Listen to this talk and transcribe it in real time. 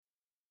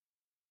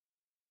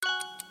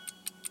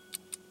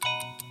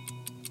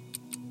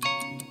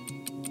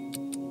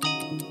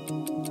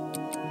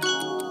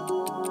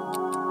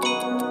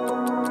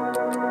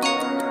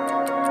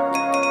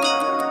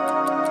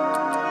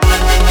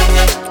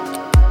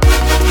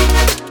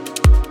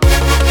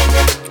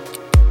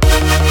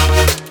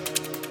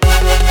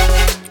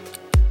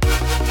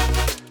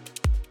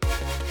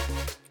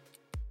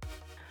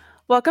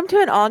Welcome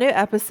to an all new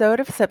episode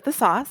of Sip the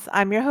Sauce.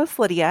 I'm your host,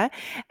 Lydia,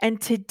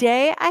 and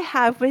today I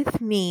have with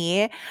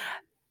me,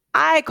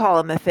 I call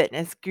him a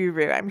fitness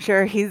guru. I'm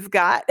sure he's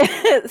got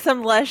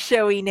some less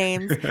showy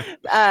names.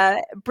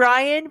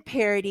 Brian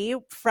Parody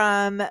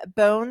from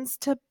Bones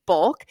to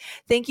Bulk.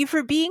 Thank you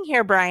for being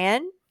here,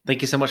 Brian.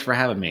 Thank you so much for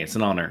having me. It's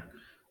an honor.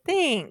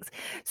 Thanks.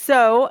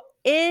 So,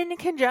 in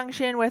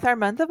conjunction with our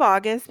month of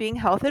August being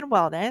health and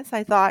wellness,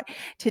 I thought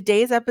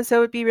today's episode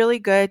would be really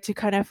good to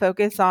kind of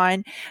focus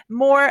on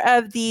more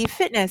of the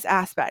fitness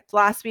aspect.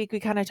 Last week, we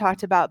kind of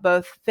talked about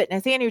both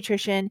fitness and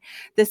nutrition.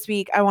 This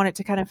week, I wanted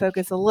to kind of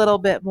focus a little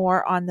bit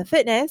more on the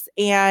fitness,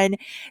 and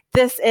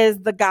this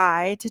is the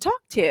guy to talk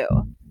to.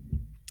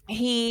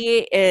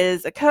 He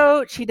is a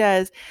coach. He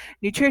does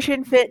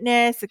nutrition,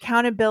 fitness,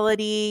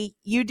 accountability.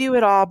 You do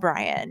it all,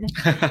 Brian.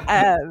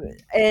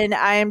 And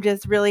I am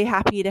just really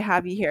happy to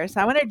have you here. So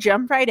I want to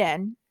jump right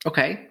in.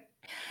 Okay.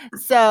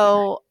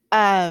 So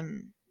I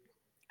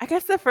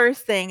guess the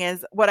first thing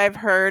is what I've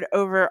heard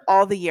over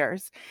all the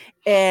years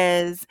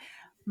is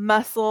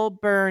muscle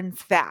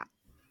burns fat.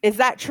 Is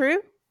that true?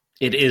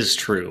 It is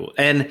true.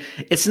 And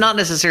it's not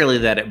necessarily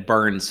that it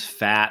burns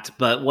fat,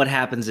 but what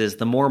happens is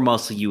the more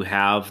muscle you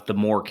have, the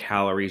more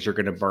calories you're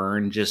going to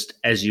burn just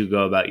as you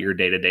go about your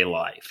day-to-day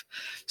life.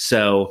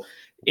 So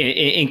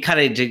in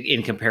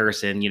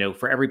comparison,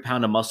 for every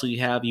pound of muscle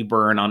you have, you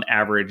burn on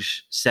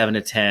average 7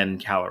 to 10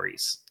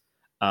 calories,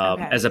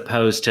 as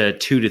opposed to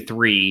 2 to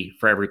 3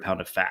 for every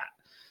pound of fat.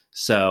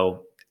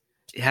 So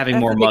having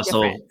more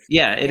muscle,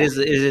 it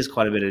is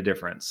quite a bit of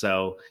difference.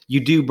 So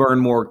you do burn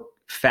more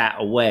fat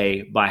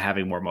away by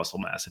having more muscle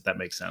mass, if that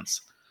makes sense.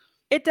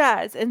 It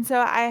does. And so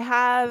I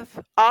have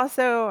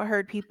also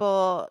heard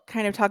people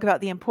kind of talk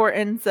about the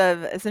importance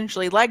of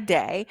essentially leg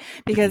day,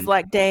 because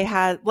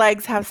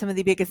legs have some of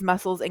the biggest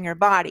muscles in your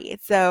body.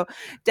 So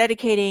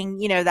dedicating,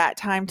 that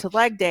time to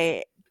leg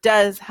day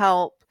does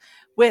help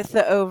with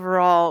the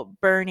overall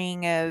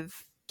burning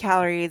of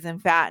calories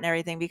and fat and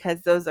everything,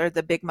 because those are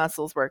the big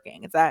muscles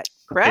working. Is that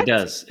correct?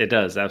 It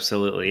does.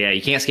 Absolutely. Yeah.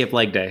 You can't skip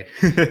leg day.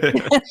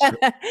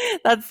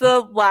 That's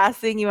the last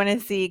thing you want to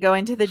see.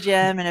 Going to the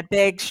gym and a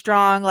big,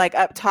 strong,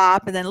 up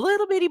top, and then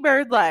little bitty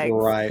bird legs.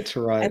 Right.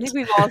 I think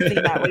we've all seen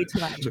that way too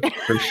much.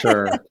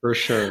 For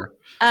sure.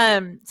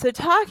 So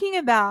talking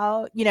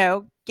about,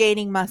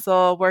 gaining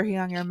muscle, working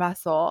on your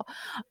muscle,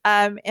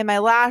 in my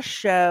last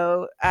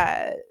show,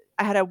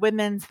 I had a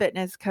women's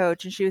fitness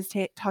coach, and she was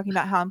talking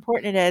about how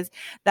important it is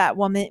that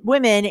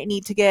women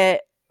need to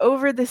get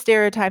over the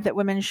stereotype that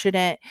women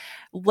shouldn't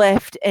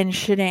lift and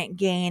shouldn't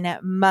gain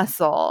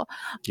muscle.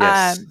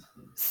 Yes.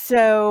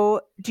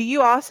 So do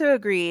you also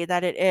agree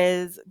that it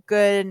is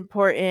good and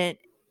important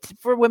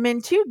for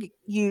women to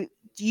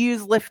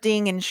use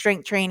lifting and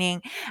strength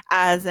training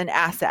as an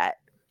asset?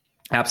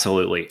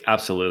 Absolutely.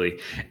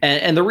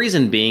 And the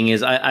reason being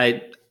is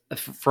I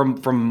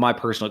from my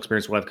personal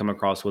experience, what I've come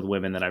across with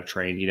women that I've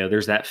trained,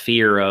 there's that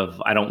fear of,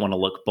 I don't want to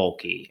look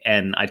bulky.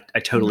 And I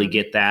totally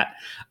get that.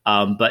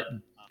 But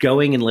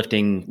going and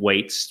lifting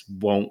weights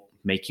won't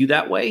make you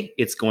that way.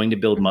 It's going to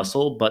build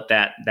muscle, but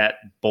that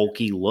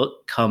bulky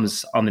look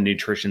comes on the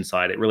nutrition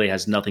side. It really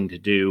has nothing to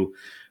do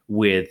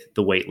with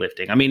the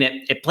weightlifting. I mean,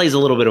 it plays a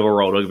little bit of a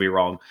role, don't get me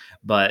wrong,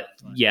 but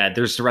yeah,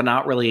 there's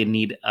not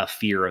really a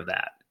fear of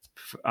that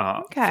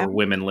for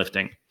women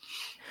lifting.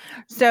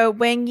 So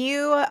when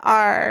you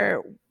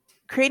are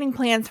creating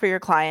plans for your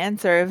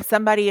clients, or if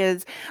somebody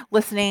is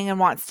listening and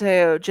wants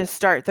to just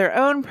start their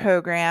own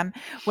program,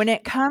 when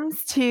it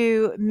comes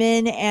to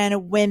men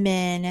and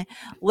women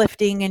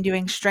lifting and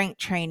doing strength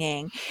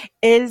training,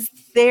 is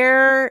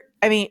there,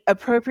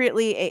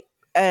 appropriately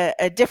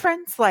a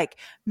difference? Like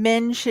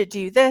men should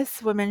do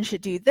this, women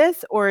should do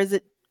this, or is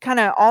it kind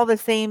of all the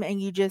same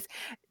and you just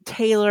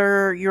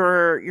tailor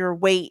your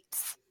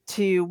weights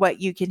to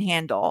what you can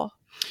handle?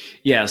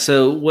 Yeah.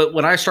 So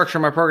when I structure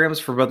my programs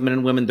for both men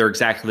and women, they're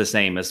exactly the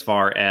same as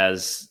far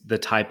as the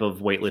type of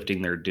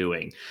weightlifting they're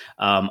doing.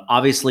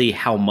 Obviously,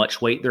 how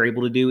much weight they're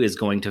able to do is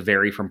going to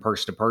vary from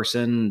person to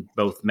person,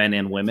 both men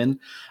and women.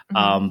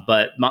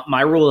 But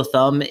my rule of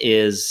thumb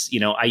is,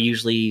 I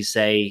usually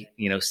say,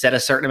 set a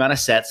certain amount of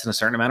sets and a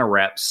certain amount of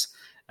reps.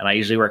 And I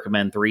usually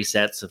recommend 3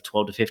 sets of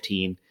 12 to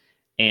 15.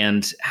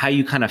 And how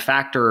you kind of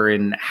factor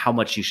in how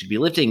much you should be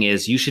lifting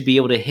is you should be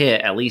able to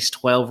hit at least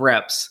 12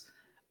 reps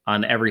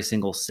on every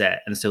single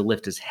set. And so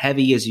lift as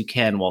heavy as you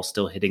can while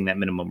still hitting that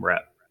minimum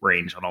rep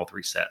range on all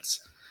 3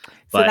 sets.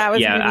 So that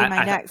was going to be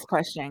my next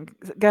question.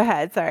 Go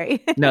ahead.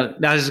 Sorry. No,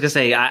 I was just going to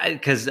say,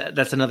 because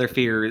that's another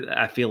fear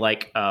I feel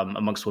like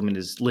amongst women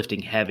is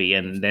lifting heavy.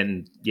 And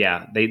then,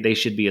 they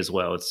should be as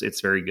well.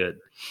 It's very good.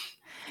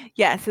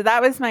 Yeah. So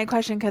that was my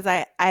question, because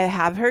I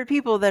have heard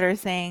people that are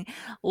saying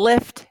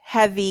lift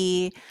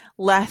heavy,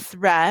 less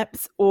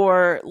reps,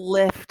 or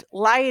lift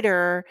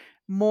lighter,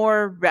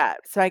 more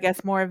reps. So I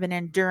guess more of an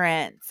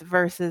endurance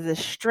versus a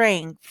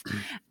strength.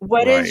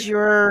 What is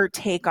your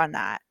take on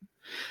that?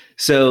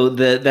 So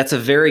that's a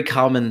very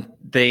common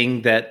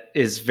thing that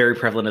is very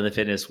prevalent in the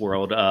fitness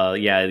world.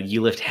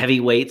 You lift heavy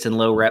weights and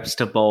low reps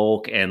to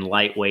bulk, and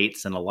light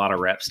weights and a lot of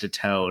reps to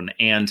tone.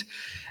 And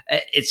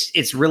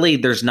It's really,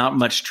 there's not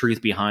much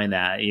truth behind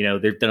that.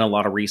 They've done a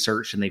lot of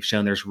research and they've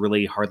shown there's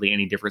really hardly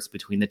any difference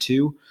between the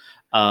two.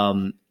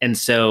 And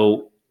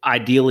so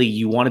ideally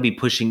you want to be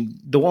pushing.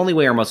 The only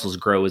way our muscles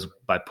grow is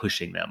by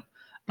pushing them.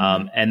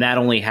 And that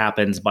only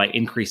happens by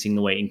increasing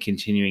the weight and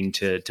continuing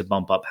to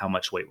bump up how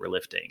much weight we're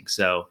lifting.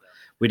 So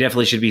we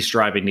definitely should be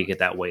striving to get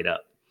that weight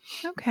up.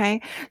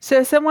 Okay.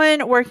 So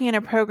someone working in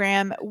a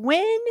program,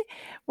 when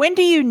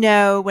do you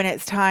know when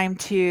it's time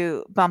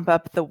to bump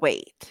up the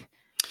weight?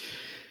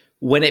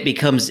 When it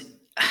becomes,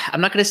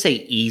 I'm not going to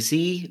say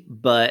easy,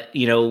 but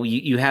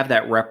you have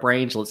that rep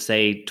range. Let's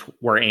say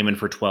we're aiming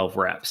for 12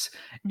 reps.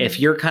 Mm-hmm. If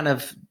you're kind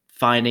of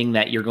finding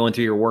that you're going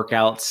through your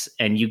workouts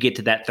and you get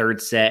to that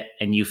third set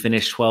and you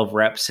finish 12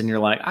 reps and you're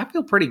like, I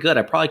feel pretty good,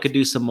 I probably could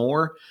do some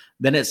more,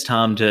 then it's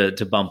time to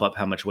bump up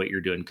how much weight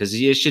you're doing, because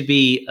it should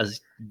be a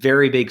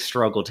very big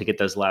struggle to get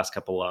those last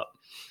couple up.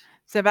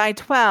 So by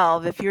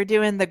 12, if you're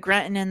doing the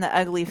grunting and the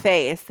ugly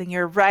face, then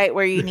you're right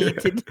where you need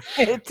to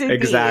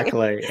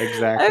Exactly. be.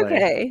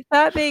 Okay,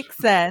 that makes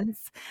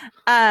sense.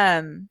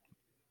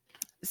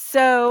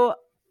 So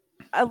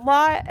a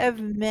lot of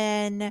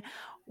men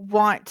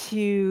want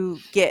to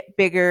get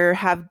bigger,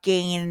 have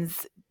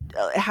gains,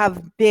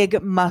 have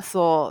big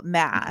muscle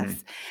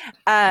mass.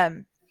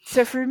 Mm-hmm.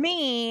 So for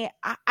me,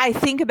 I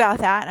think about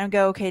that and I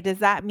go, okay, does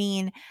that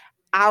mean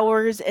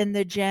hours in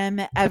the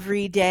gym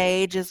every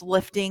day, just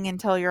lifting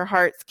until your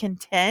heart's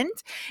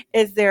content?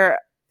 Is there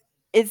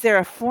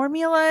a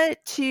formula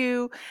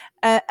to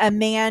a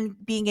man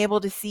being able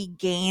to see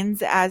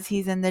gains as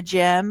he's in the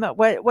gym?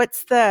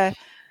 What's the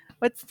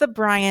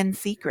Brian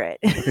secret?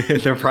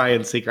 The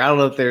Brian secret. I don't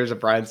know if there's a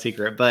Brian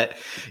secret, but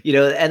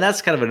and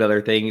that's kind of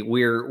another thing.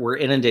 We're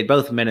inundated,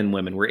 both men and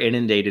women, we're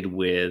inundated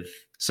with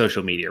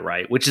social media,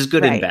 right? Which is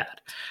good and bad.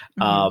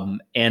 Mm-hmm.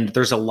 And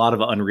there's a lot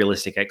of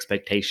unrealistic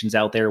expectations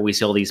out there. We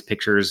see all these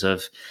pictures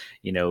of,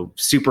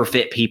 super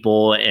fit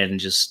people, and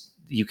just,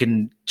 you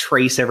can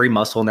trace every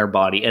muscle in their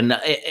body. And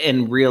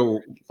in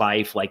real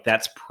life, like,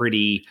 that's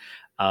pretty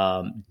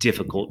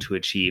difficult to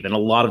achieve. And a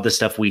lot of the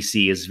stuff we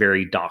see is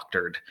very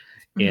doctored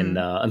in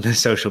the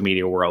social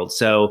media world.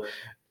 So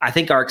I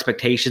think our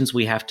expectations,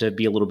 we have to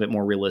be a little bit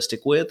more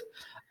realistic with.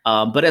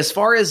 But as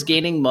far as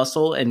gaining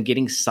muscle and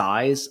getting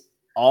size,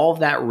 all of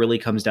that really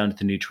comes down to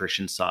the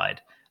nutrition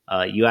side.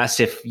 You asked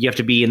if you have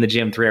to be in the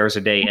gym 3 hours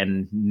a day,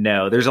 and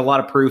no, there's a lot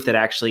of proof that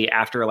actually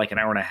after like an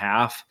hour and a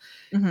half,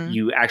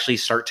 you actually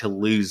start to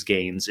lose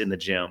gains in the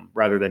gym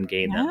rather than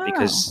gain them,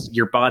 because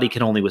your body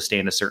can only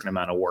withstand a certain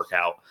amount of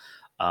workout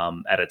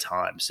at a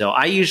time. So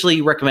I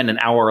usually recommend an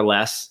hour or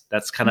less.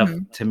 That's kind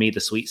of, to me,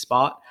 the sweet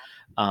spot.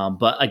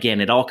 But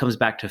again, it all comes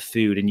back to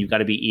food, and you've got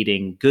to be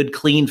eating good,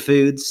 clean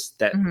foods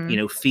that,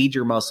 feed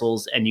your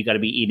muscles, and you got to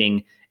be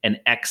eating an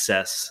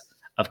excess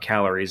of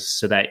calories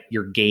so that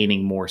you're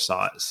gaining more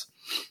size.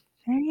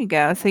 There you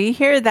go. So you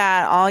hear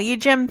that, all you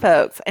gym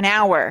folks, an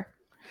hour.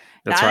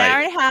 That's not right. An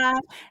hour and a half,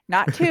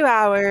 not 2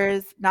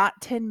 hours, not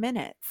 10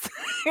 minutes.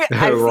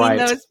 I've seen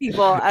those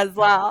people as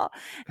well.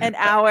 An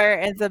hour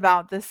is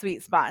about the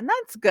sweet spot, and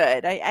that's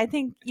good. I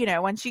think,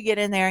 once you get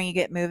in there and you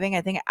get moving,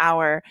 I think an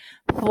hour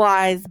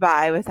flies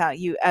by without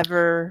you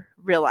ever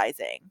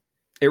realizing.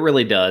 It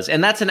really does.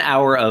 And that's an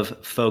hour of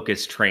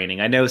focused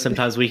training. I know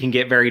sometimes we can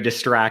get very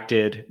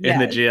distracted in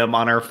the gym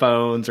on our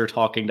phones or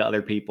talking to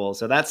other people.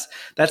 So that's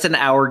an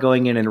hour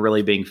going in and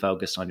really being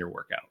focused on your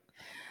workout.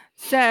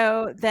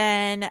 So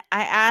then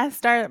I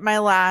asked my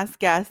last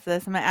guest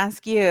this. I'm going to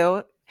ask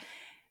you,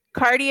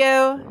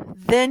 cardio,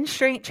 then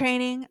strength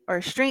training,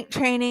 or strength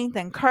training,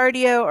 then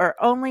cardio, or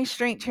only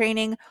strength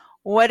training?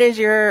 What is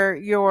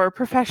your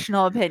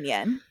professional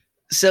opinion?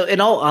 So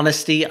in all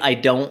honesty, I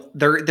don't,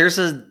 there's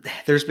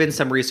been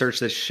some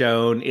research that's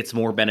shown it's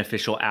more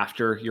beneficial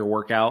after your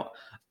workout.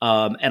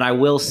 And I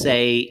will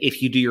say,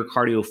 if you do your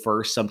cardio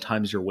first,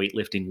 sometimes your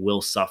weightlifting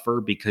will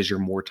suffer because you're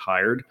more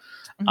tired.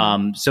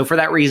 So for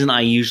that reason, I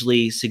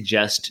usually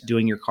suggest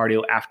doing your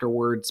cardio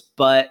afterwards.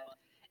 But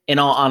in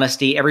all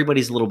honesty,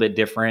 everybody's a little bit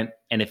different.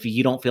 And if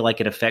you don't feel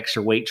like it affects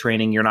your weight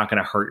training, you're not going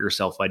to hurt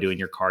yourself by doing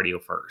your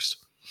cardio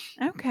first.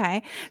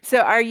 Okay. So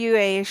are you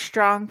a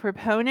strong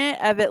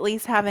proponent of at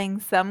least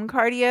having some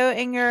cardio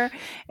in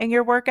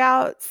your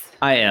workouts?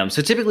 I am.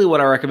 So typically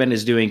what I recommend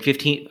is doing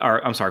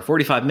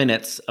 45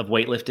 minutes of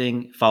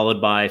weightlifting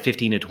followed by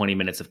 15 to 20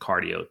 minutes of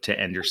cardio to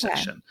end your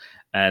session.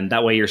 And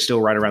that way you're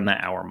still right around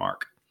that hour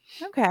mark.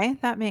 Okay,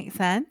 that makes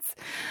sense.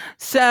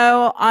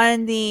 So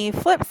on the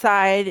flip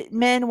side,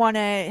 men want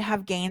to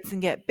have gains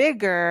and get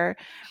bigger.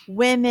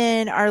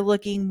 Women are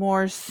looking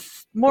more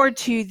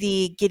to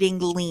the getting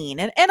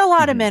lean. And a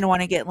lot of men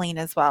want to get lean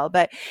as well,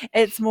 but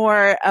it's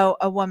more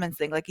a woman's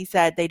thing. Like you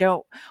said, they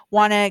don't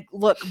want to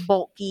look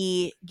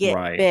bulky,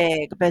 get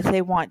big, but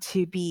they want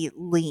to be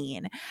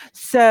lean.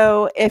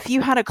 So if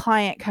you had a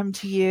client come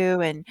to you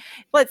and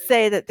let's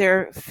say that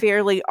they're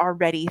fairly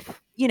already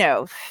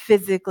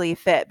physically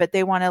fit, but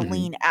they want to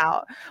lean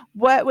out,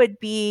 what would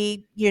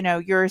be,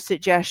 your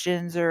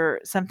suggestions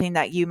or something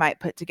that you might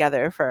put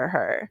together for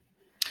her?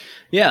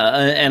 Yeah,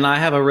 and I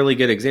have a really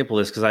good example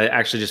of this because I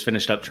actually just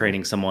finished up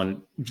training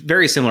someone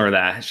very similar to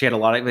that. She had a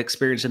lot of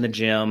experience in the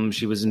gym.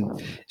 She was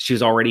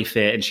already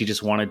fit, and she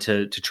just wanted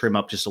to trim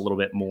up just a little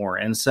bit more.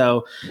 And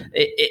so,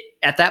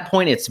 at that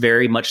point, it's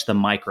very much the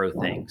micro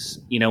things.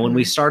 You know, when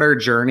we Mhm. start our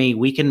journey,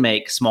 we can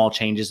make small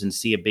changes and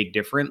see a big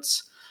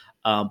difference.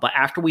 But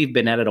after we've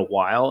been at it a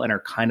while and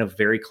are kind of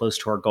very close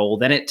to our goal,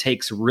 then it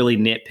takes really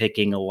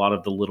nitpicking a lot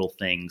of the little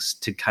things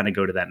to kind of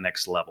go to that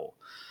next level.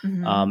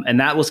 Mhm. And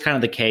that was kind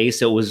of the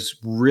case. It was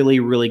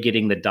really, really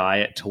getting the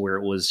diet to where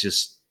it was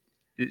just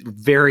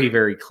very,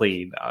 very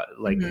clean,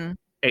 Mhm.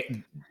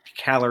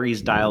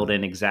 calories dialed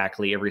in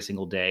exactly every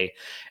single day.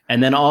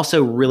 And then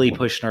also really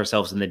pushing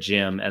ourselves in the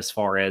gym as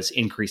far as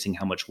increasing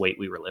how much weight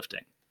we were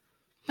lifting.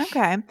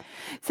 Okay.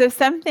 So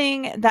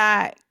something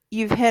that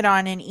you've hit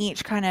on in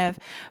each kind of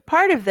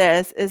part of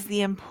this is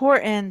the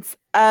importance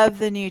of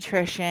the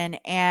nutrition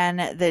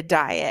and the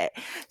diet.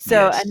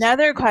 So Yes.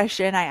 another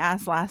question I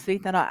asked last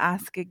week that I'll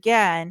ask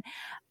again,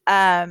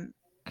 um,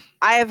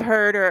 I have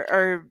heard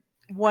or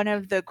one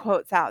of the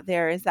quotes out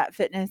there is that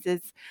fitness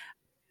is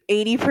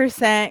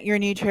 80% your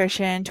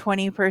nutrition,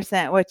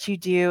 20% what you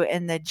do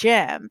in the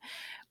gym.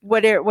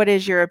 What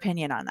is your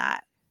opinion on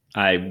that?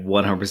 I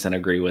 100%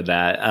 agree with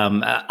that.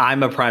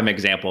 I'm a prime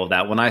example of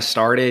that. When I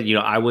started, you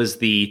know, I was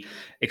the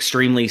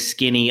extremely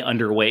skinny,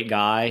 underweight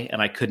guy,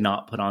 and I could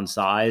not put on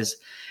size.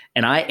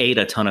 And I ate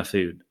a ton of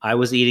food. I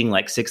was eating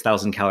like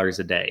 6,000 calories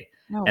a day.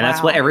 Oh, And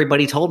that's what wow.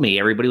 everybody told me.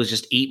 Everybody was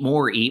just eat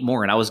more, eat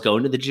more. And I was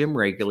going to the gym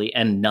regularly,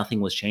 and nothing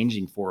was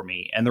changing for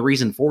me. And the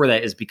reason for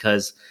that is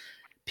because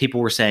people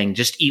were saying,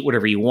 just eat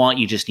whatever you want.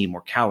 You just need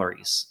more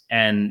calories.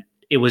 And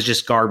it was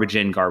just garbage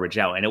in, garbage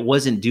out. And it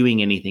wasn't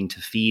doing anything to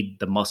feed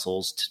the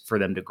muscles for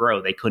them to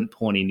grow. They couldn't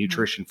pull any Mhm.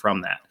 nutrition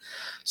from that.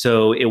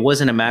 So it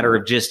wasn't a matter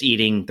of just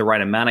eating the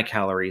right amount of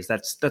calories.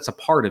 That's a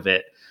part of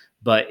it.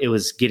 But it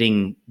was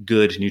getting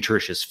good,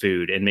 nutritious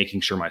food and making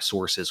sure my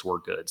sources were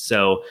good.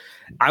 So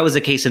I was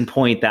a case in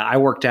point that I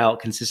worked out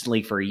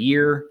consistently for a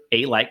year,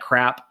 ate like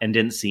crap, and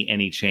didn't see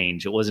any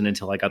change. It wasn't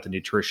until I got the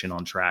nutrition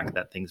on track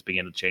that things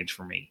began to change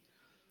for me.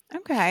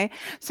 Okay.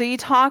 So you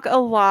talk a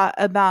lot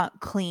about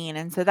clean,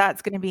 and so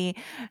that's going to be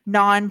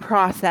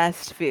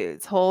non-processed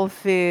foods, whole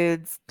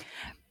foods.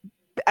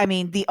 I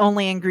mean, the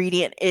only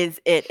ingredient is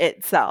it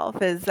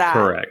itself. Is that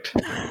Correct.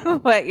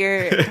 what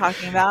you're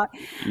talking about?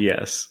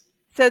 Yes.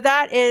 So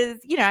that is,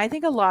 I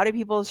think a lot of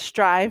people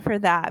strive for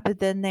that, but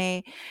then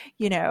they,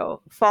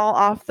 fall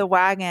off the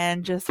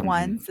wagon just Mhm.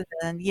 once.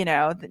 And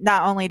then,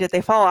 not only did they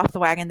fall off the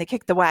wagon, they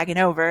kick the wagon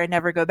over and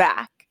never go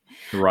back.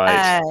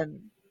 Right. Um,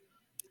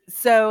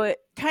 so it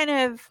kind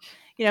of,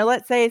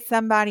 let's say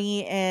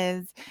somebody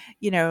is,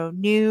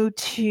 new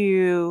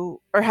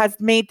to or has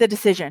made the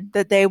decision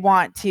that they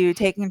want to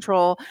take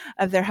control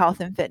of their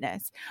health and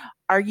fitness.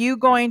 Are you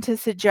going to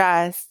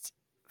suggest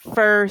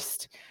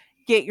first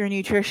get your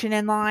nutrition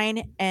in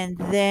line and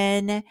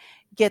then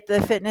get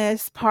the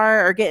fitness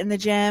part or get in the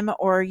gym,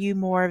 or are you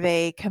more of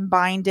a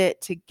combined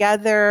it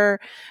together?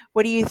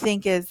 What do you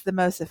think is the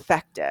most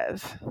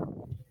effective?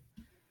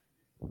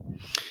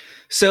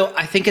 So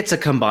I think it's a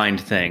combined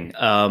thing.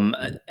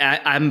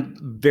 I'm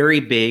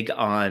very big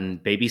on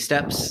baby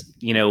steps.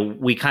 You know,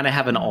 we kind of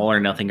have an all or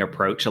nothing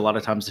approach. A lot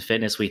of times to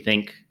fitness, we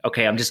think,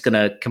 okay, I'm just going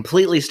to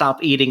completely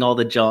stop eating all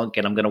the junk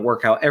and I'm going to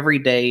work out every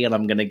day and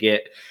I'm going to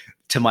get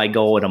to my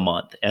goal in a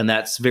month. And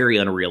that's very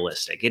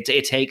unrealistic. It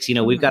takes, you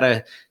know, we've got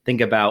Mhm. to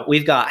think about,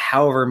 we've got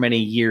however many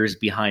years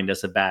behind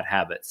us of bad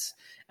habits.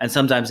 And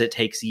sometimes it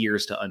takes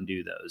years to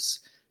undo those.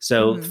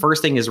 So Mhm.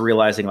 first thing is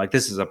realizing like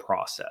this is a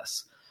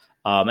process.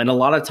 And a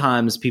lot of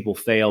times people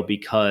fail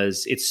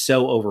because it's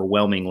so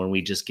overwhelming when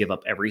we just give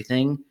up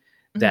everything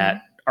that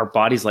Mhm. our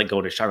bodies like go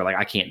into shock. We're like,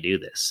 I can't do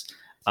this.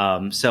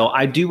 So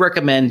I do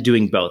recommend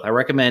doing both. I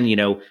recommend, you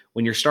know,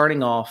 when you're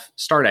starting off,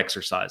 start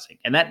exercising.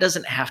 And that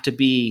doesn't have to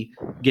be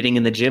getting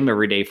in the gym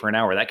every day for an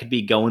hour. That could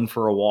be going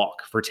for a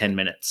walk for 10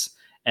 minutes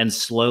and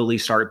slowly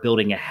start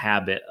building a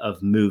habit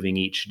of moving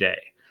each day.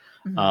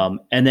 Mhm.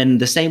 And then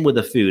the same with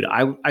the food.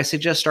 I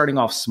suggest starting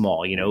off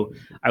small. You know,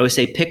 I would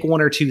say pick one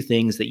or two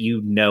things that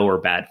you know are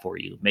bad for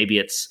you. Maybe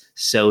it's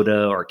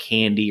soda or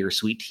candy or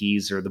sweet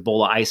teas or the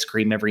bowl of ice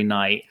cream every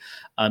night.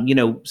 You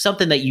know,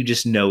 something that you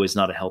just know is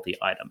not a healthy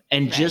item.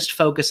 And Right. just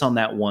focus on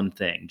that one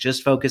thing.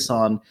 Just focus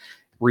on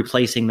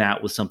replacing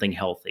that with something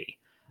healthy.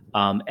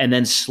 And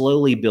then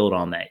slowly build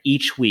on that.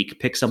 Each week,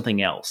 pick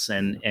something else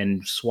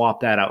and swap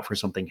that out for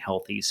something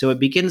healthy. So it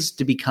begins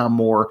to become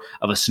more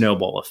of a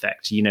snowball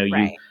effect. You know, you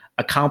Right.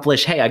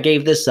 accomplish, hey, I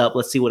gave this up.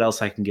 Let's see what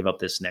else I can give up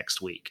this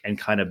next week and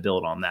kind of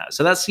build on that.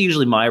 So that's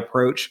usually my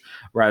approach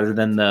rather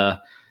than the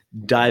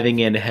diving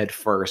in head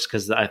first,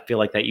 because I feel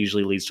like that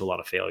usually leads to a lot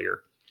of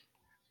failure.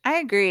 I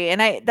agree.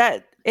 And I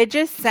that it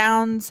just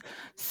sounds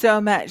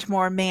so much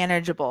more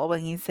manageable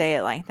when you say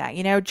it like that.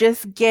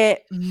 Just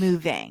get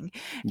moving.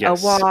 A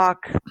Yes.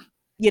 walk,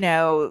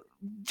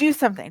 do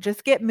something,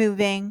 just get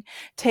moving,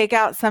 take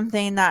out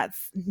something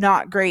that's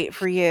not great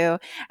for you.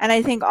 And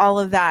I think all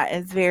of that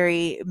is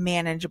very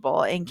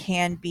manageable and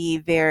can be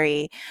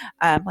very,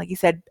 like you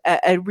said,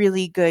 a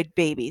really good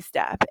baby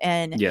step.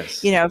 And,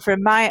 Yes.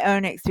 from my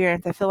own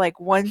experience, I feel like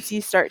once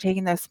you start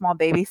taking those small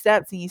baby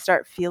steps and you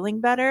start feeling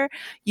better,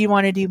 you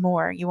want to do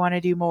more, you want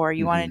to do more,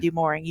 you want to do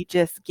more, and you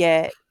just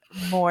get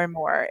more and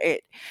more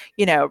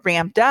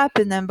ramped up,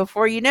 and then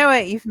before you know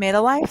it, you've made a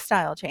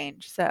lifestyle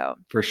change. So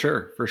for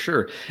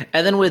sure.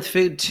 And then with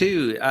food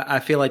too, I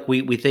feel like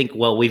we think,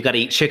 well, we've got to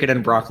eat chicken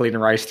and broccoli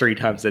and rice 3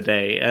 times a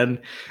day, and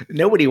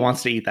nobody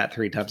wants to eat that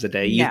 3 times a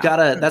day. You've got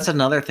to, that's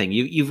another thing,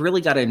 you've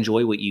really got to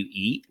enjoy what you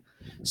eat.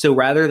 So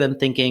rather than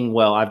thinking,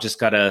 well, I've just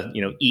got to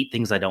eat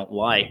things I don't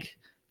like,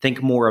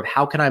 think more of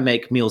how can I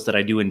make meals that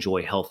I do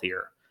enjoy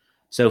healthier.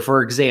 So,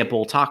 for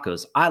example,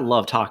 tacos. I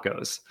love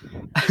tacos.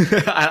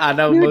 I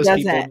know most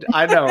people.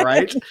 I know,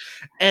 right?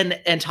 And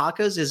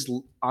tacos is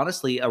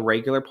honestly a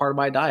regular part of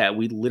my diet.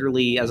 We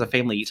literally, as a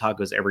family, eat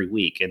tacos every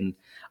week, and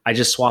I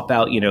just swap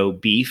out,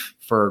 beef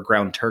for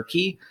ground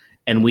turkey,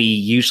 and we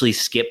usually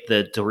skip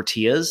the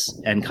tortillas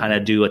and kind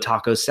of do a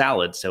taco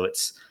salad. So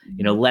it's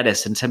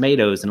lettuce and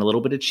tomatoes and a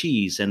little bit of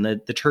cheese and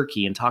the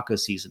turkey and taco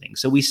seasoning.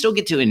 So we still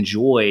get to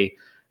enjoy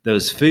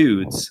those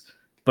foods,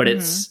 but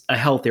it's a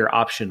healthier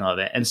option of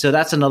it. And so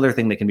that's another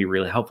thing that can be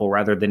really helpful,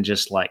 rather than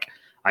just like,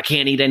 I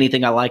can't eat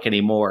anything I like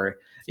anymore.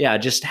 Yeah.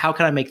 Just how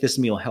can I make this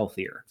meal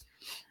healthier?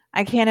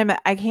 I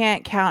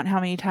can't count how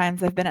many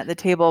times I've been at the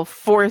table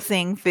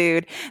forcing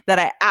food that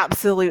I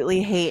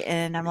absolutely hate.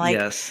 And I'm like,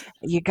 yes,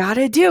 you got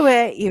to do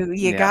it.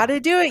 You got to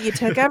do it. You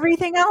took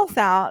everything else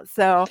out.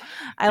 So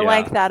I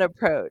like that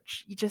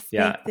approach. You just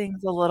make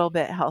things a little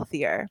bit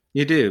healthier.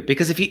 You do.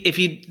 Because if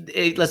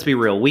you let's be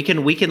real, we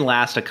can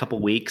last a couple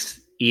weeks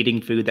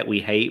eating food that we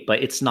hate,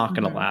 but it's not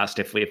going to last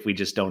if we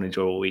just don't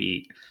enjoy what we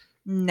eat.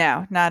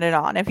 No, not at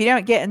all. And if you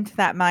don't get into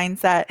that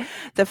mindset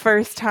the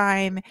first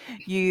time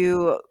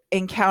you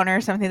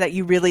encounter something that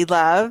you really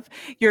love,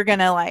 you're going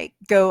to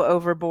go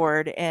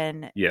overboard,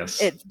 and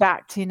it's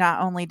back to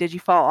not only did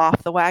you fall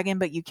off the wagon,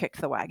 but you kicked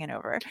the wagon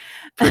over.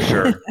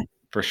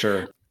 For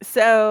sure.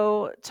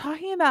 So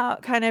talking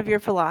about kind of your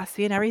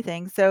philosophy and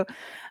everything. So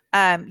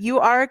you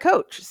are a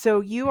coach,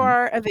 so you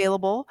are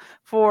available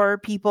for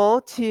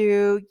people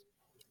to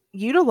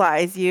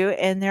utilize you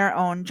in their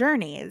own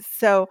journeys.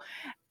 So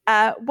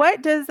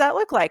what does that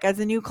look like as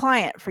a new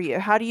client for you?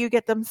 How do you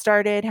get them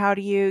started? How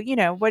do you,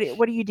 what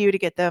do you do to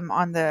get them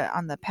on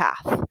the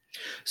path?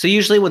 So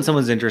usually when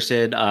someone's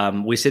interested,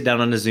 we sit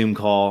down on a Zoom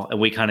call and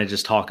we kind of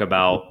just talk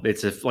about,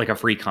 it's like a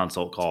free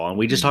consult call, and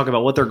we just talk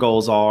about what their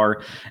goals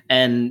are,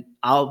 and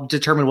I'll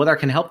determine whether I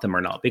can help them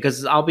or not.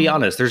 Because I'll be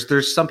honest,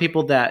 there's some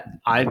people that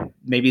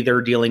maybe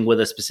they're dealing with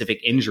a specific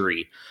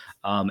injury,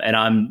 and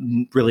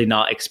I'm really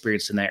not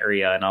experienced in that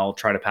area, and I'll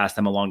try to pass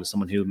them along to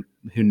someone who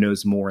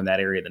knows more in that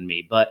area than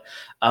me. But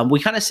we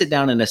kind of sit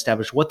down and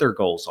establish what their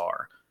goals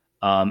are,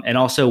 and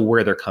also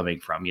where they're coming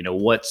from.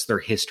 What's their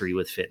history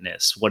with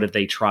fitness? What have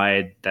they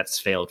tried that's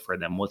failed for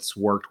them? What's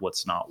worked?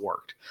 What's not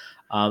worked?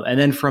 And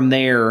then from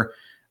there,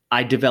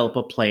 I develop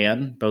a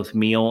plan, both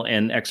meal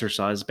and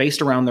exercise,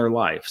 based around their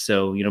life.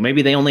 So,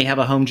 maybe they only have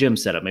a home gym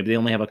setup. Maybe they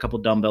only have a couple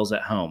dumbbells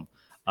at home.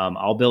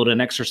 I'll build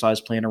an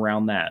exercise plan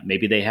around that.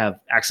 Maybe they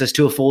have access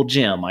to a full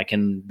gym. I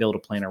can build a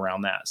plan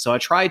around that. So I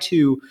try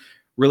to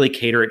really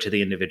cater it to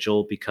the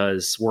individual,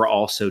 because we're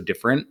all so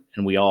different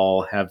and we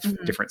all have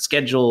different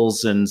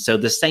schedules. And so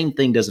the same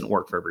thing doesn't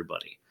work for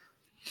everybody.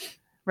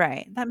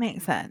 Right. That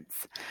makes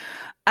sense.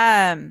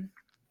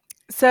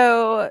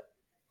 So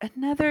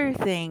another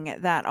thing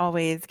that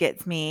always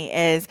gets me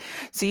is,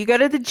 so you go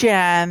to the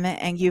gym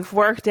and you've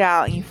worked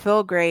out and you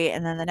feel great,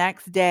 and then the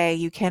next day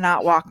you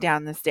cannot walk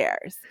down the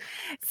stairs.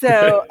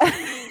 So,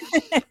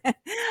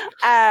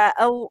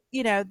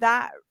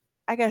 that,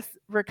 I guess,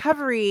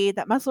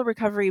 that muscle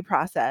recovery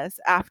process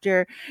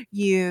after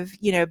you've,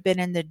 been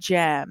in the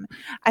gym,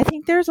 I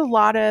think there's a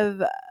lot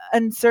of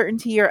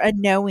uncertainty or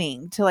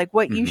unknowing to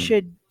what you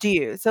should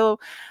do. So,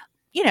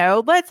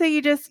 let's say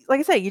you just,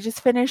 like I said, you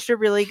just finished a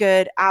really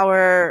good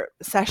hour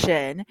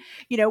session.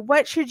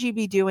 What should you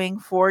be doing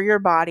for your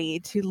body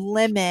to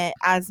limit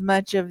as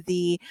much of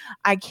the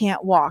I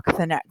can't walk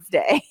the next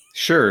day?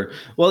 Sure.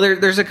 Well,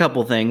 there's a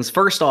couple things.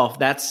 First off,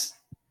 that's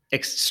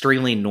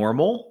extremely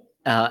normal.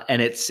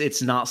 And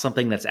it's not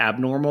something that's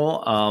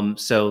abnormal.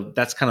 So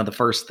that's kind of the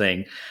first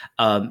thing.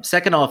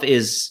 Second off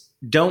is,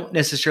 don't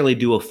necessarily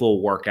do a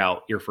full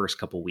workout your first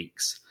couple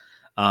weeks.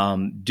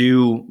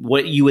 Do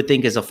what you would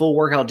think is a full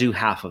workout, do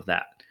half of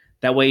that.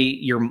 That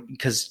way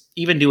because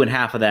even doing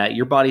half of that,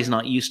 your body's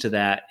not used to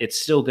that.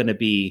 It's still going to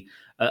be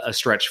a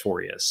stretch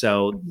for you.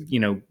 So,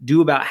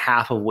 do about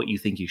half of what you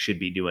think you should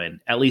be doing,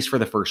 at least for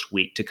the first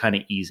week, to kind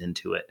of ease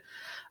into it.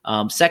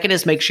 Second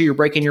is, make sure you're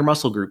breaking your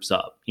muscle groups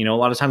up. A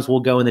lot of times we'll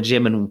go in the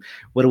gym and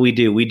what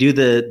do? We do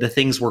the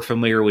things we're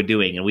familiar with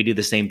doing, and we do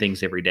the same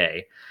things every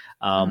day.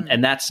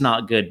 And that's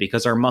not good,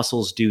 because our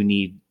muscles do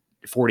need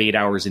 48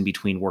 hours in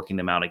between working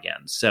them out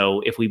again. So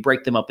if we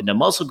break them up into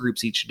muscle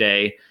groups each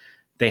day,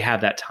 they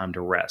have that time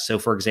to rest. So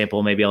for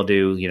example, maybe I'll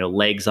do,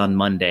 legs on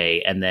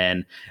Monday and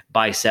then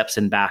biceps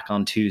and back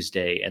on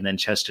Tuesday and then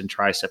chest and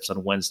triceps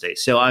on Wednesday.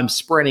 So I'm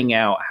spreading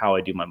out how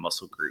I do my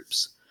muscle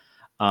groups.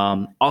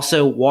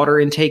 Also, water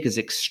intake is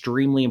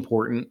extremely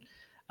important.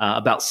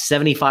 About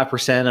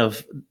 75%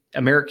 of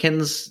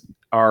Americans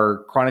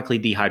are chronically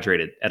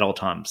dehydrated at all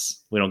times.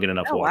 We don't get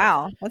enough water.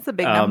 Wow. That's a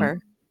big number.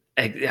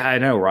 I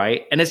know,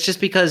 right? And it's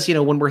just because,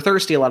 when we're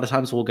thirsty, a lot of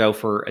times we'll go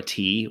for a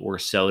tea or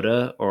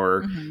soda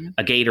or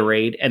a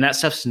Gatorade, and that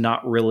stuff's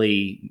not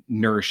really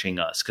nourishing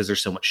us because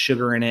there's so much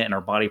sugar in it and our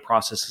body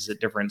processes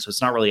it different. So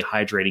it's not really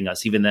hydrating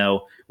us, even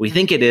though we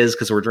think it is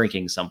because we're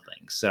drinking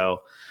something.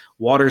 So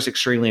water is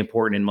extremely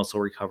important in muscle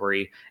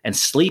recovery, and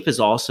sleep is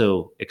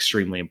also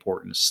extremely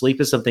important.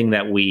 Sleep is something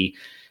that we,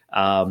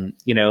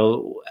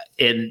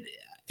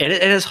 and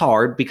it is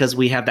hard because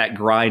we have that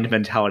grind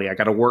mentality. I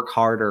got to work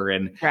harder,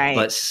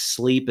 but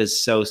sleep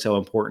is so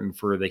important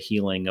for the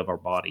healing of our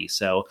body.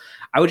 So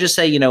I would just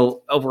say,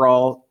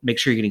 overall, make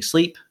sure you're getting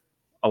sleep,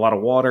 a lot of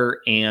water,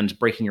 and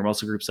breaking your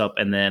muscle groups up,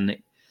 and then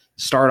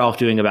start off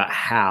doing about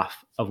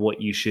half of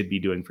what you should be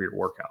doing for your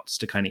workouts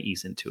to kind of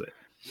ease into it.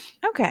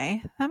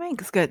 Okay, that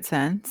makes good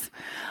sense.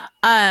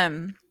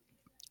 So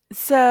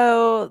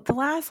the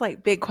last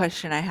big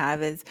question I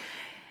have is,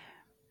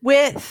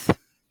 with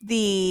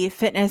the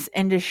fitness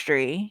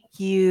industry,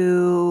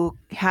 you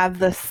have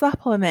the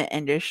supplement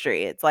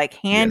industry. It's like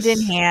hand in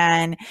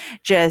hand,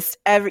 just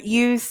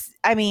you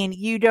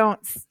don't,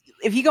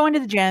 if you go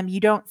into the gym, you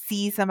don't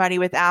see somebody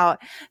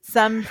without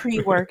some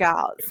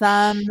pre-workout,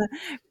 some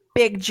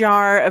big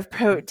jar of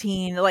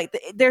protein.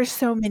 There's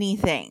so many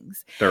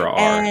things. There are.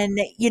 And,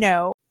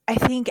 I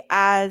think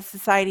as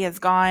society has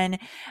gone,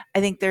 I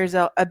think there's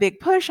a big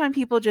push on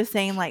people just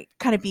saying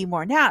kind of be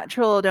more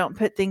natural. Don't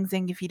put things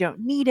in if you don't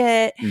need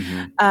it.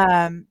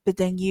 But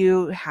then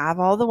you have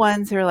all the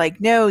ones who are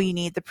like, no, you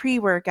need the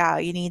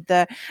pre-workout. You need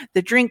the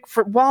drink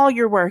for while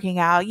you're working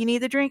out. You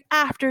need the drink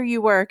after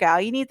you work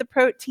out. You need the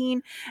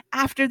protein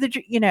after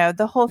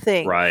the whole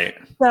thing. Right.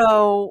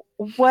 So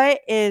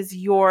what is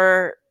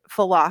your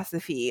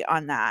philosophy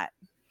on that?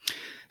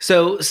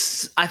 So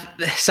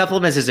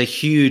supplements is a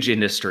huge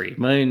industry.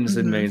 Millions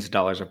and millions of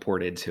dollars are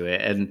poured into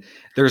it. And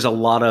there's a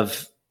lot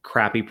of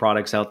crappy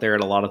products out there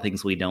and a lot of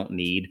things we don't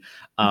need.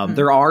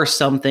 There are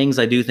some things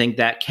I do think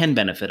that can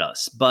benefit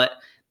us, but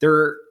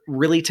they're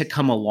really to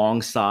come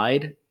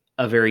alongside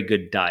a very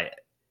good diet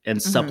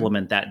and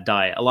supplement that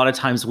diet. A lot of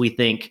times we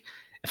think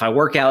if I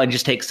work out and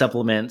just take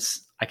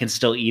supplements, I can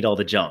still eat all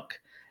the junk.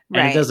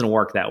 And it doesn't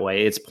work that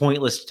way. It's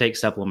pointless to take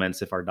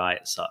supplements if our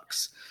diet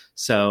sucks.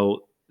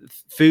 So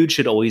food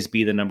should always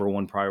be the number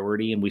one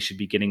priority, and we should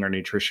be getting our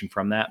nutrition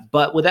from that.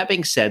 But with that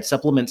being said,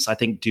 supplements, I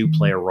think, do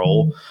play a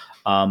role.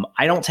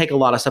 I don't take a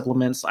lot of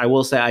supplements. I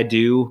will say I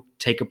do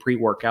take a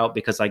pre-workout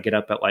because I get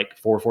up at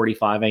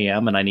 4:45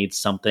 a.m. and I need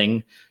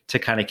something to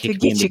kind of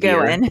kick me into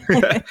gear.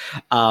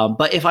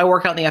 But if I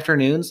work out in the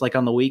afternoons, like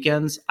on the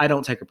weekends, I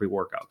don't take a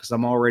pre-workout because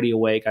I'm already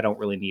awake. I don't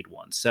really need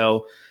one.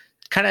 So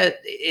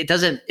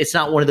it's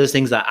not one of those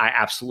things that I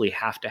absolutely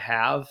have to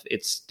have.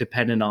 It's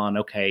dependent on,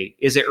 okay,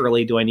 is it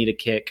early? Do I need a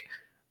kick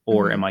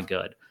or am I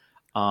good?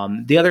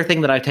 The other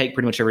thing that I take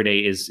pretty much every day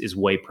is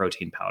whey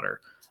protein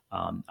powder.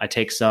 I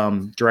take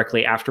some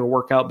directly after a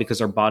workout because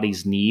our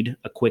bodies need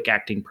a quick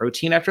acting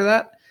protein after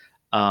that.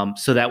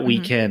 So that we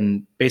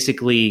can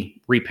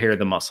basically repair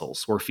the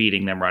muscles. We're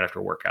feeding them right after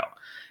a workout.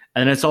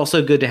 And it's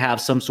also good to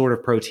have some sort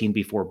of protein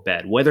before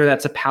bed, whether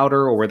that's a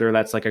powder or whether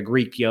that's like a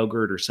Greek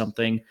yogurt or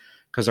something,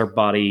 because our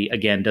body,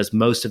 again, does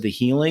most of the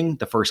healing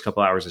the first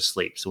couple hours of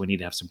sleep. So we need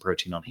to have some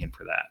protein on hand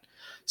for that.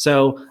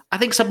 So I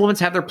think supplements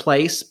have their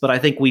place, but I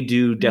think we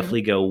do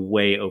definitely go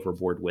way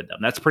overboard with them.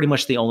 That's pretty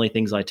much the only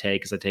things I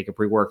take is I take a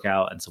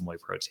pre-workout and some whey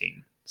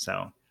protein.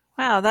 So.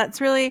 Wow, that's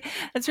really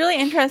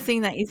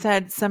interesting that you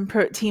said some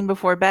protein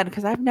before bed,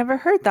 because I've never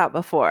heard that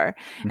before.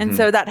 And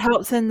so that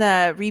helps in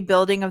the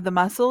rebuilding of the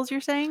muscles, you're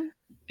saying?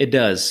 It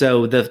does.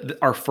 So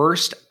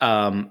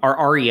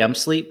our REM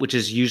sleep, which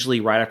is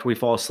usually right after we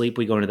fall asleep,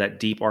 we go into that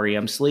deep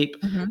REM sleep.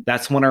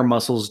 That's when our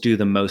muscles do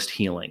the most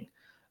healing.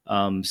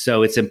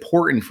 So it's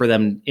important for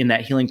them in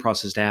that healing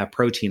process to have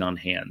protein on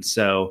hand.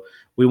 So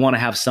we want to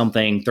have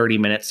something 30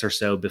 minutes or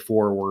so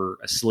before we're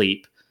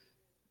asleep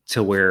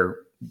to where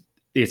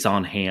it's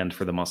on hand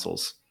for the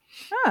muscles.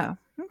 Oh,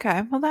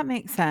 okay. Well, that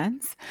makes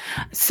sense.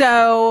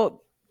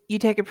 So you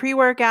take a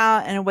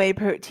pre-workout and a whey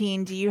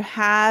protein. Do you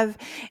have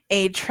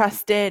a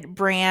trusted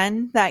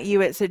brand that you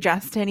would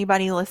suggest to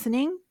anybody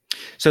listening?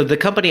 So the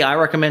company I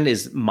recommend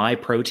is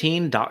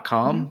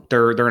myprotein.com.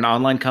 They're an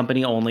online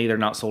company only. They're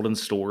not sold in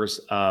stores.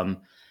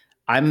 I'm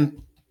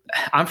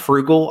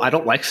frugal. I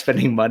don't like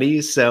spending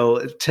money.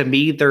 So to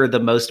me, they're the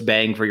most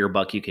bang for your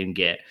buck you can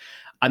get.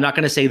 I'm not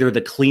going to say they're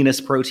the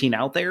cleanest protein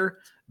out there,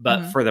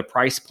 but for the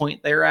price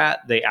point they're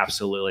at, they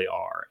absolutely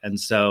are. And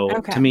so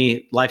to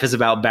me, life is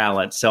about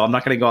balance. So I'm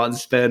not going to go out and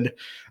spend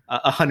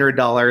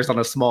 $100 on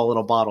a small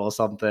little bottle of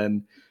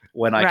something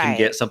when I can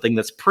get something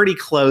that's pretty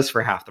close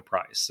for half the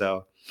price.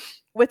 So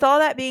with all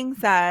that being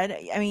said,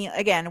 I mean,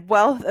 again,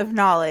 wealth of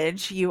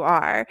knowledge you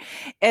are.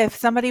 If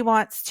somebody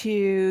wants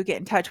to get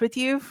in touch with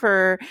you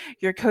for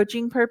your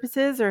coaching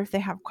purposes, or if they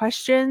have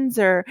questions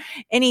or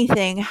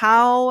anything,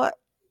 how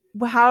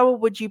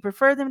would you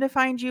prefer them to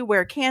find you?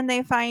 Where can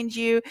they find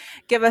you?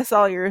 Give us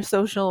all your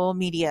social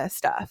media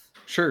stuff.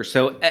 Sure.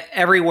 So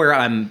everywhere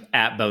I'm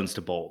at Bones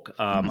to Bulk.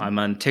 I'm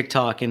on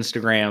TikTok,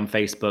 Instagram,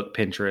 Facebook,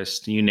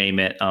 Pinterest, you name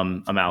it.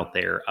 I'm out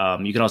there.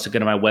 You can also go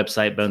to my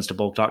website,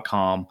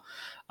 bonestobulk.com.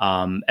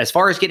 As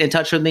far as getting in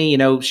touch with me,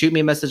 shoot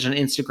me a message on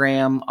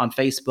Instagram, on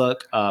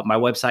Facebook. My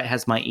website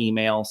has my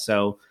email.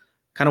 So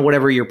kind of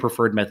whatever your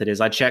preferred method is.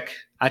 I check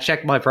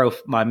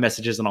my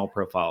messages on all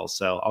profiles.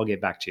 So I'll get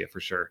back to you for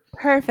sure.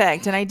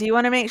 Perfect. And I do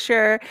want to make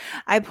sure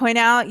I point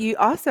out you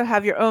also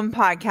have your own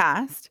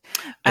podcast.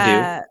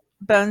 I do.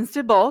 Bones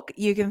to Bulk.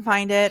 You can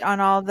find it on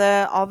all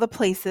the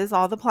places,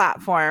 all the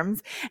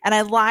platforms. And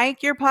I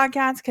like your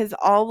podcast because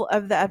all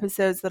of the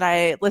episodes that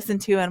I listened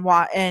to and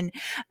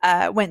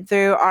went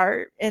through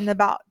are in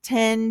about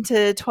 10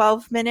 to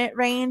 12 minute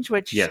range,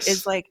 which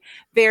is like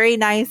very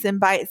nice and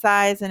bite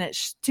sized, and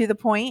it's to the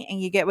point,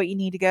 and you get what you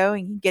need to go,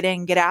 and you get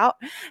in, get out.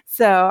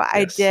 So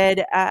I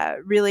did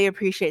really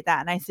appreciate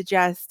that. And I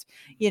suggest,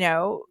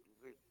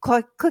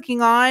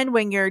 clicking on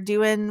when you're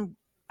doing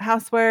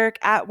housework,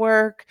 at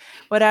work,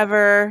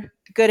 whatever,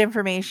 good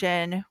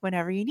information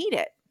whenever you need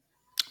it.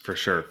 For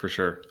sure.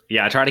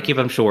 Yeah, I try to keep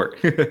them short.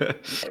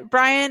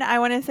 Brian, I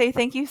want to say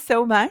thank you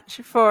so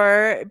much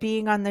for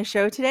being on the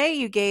show today.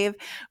 You gave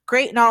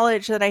great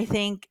knowledge that I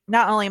think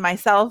not only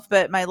myself,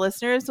 but my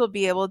listeners will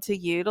be able to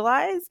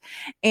utilize.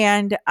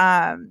 And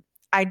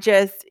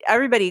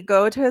everybody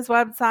go to his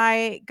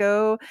website,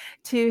 go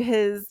to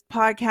his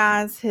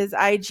podcast, his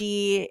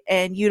IG,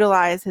 and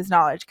utilize his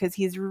knowledge because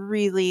he's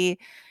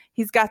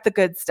got the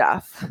good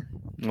stuff.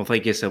 Well,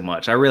 thank you so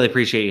much. I really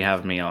appreciate you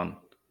having me on.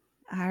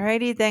 All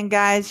righty then,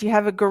 guys. You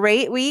have a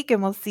great week,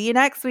 and we'll see you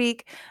next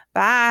week.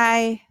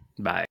 Bye.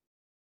 Bye.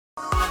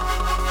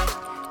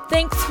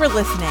 Thanks for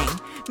listening.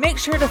 Make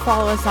sure to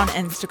follow us on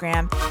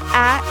Instagram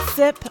at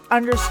sip_the_sauce.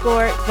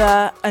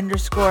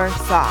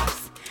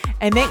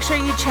 And make sure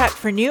you check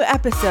for new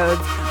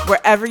episodes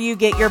wherever you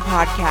get your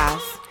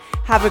podcasts.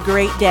 Have a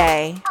great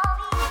day.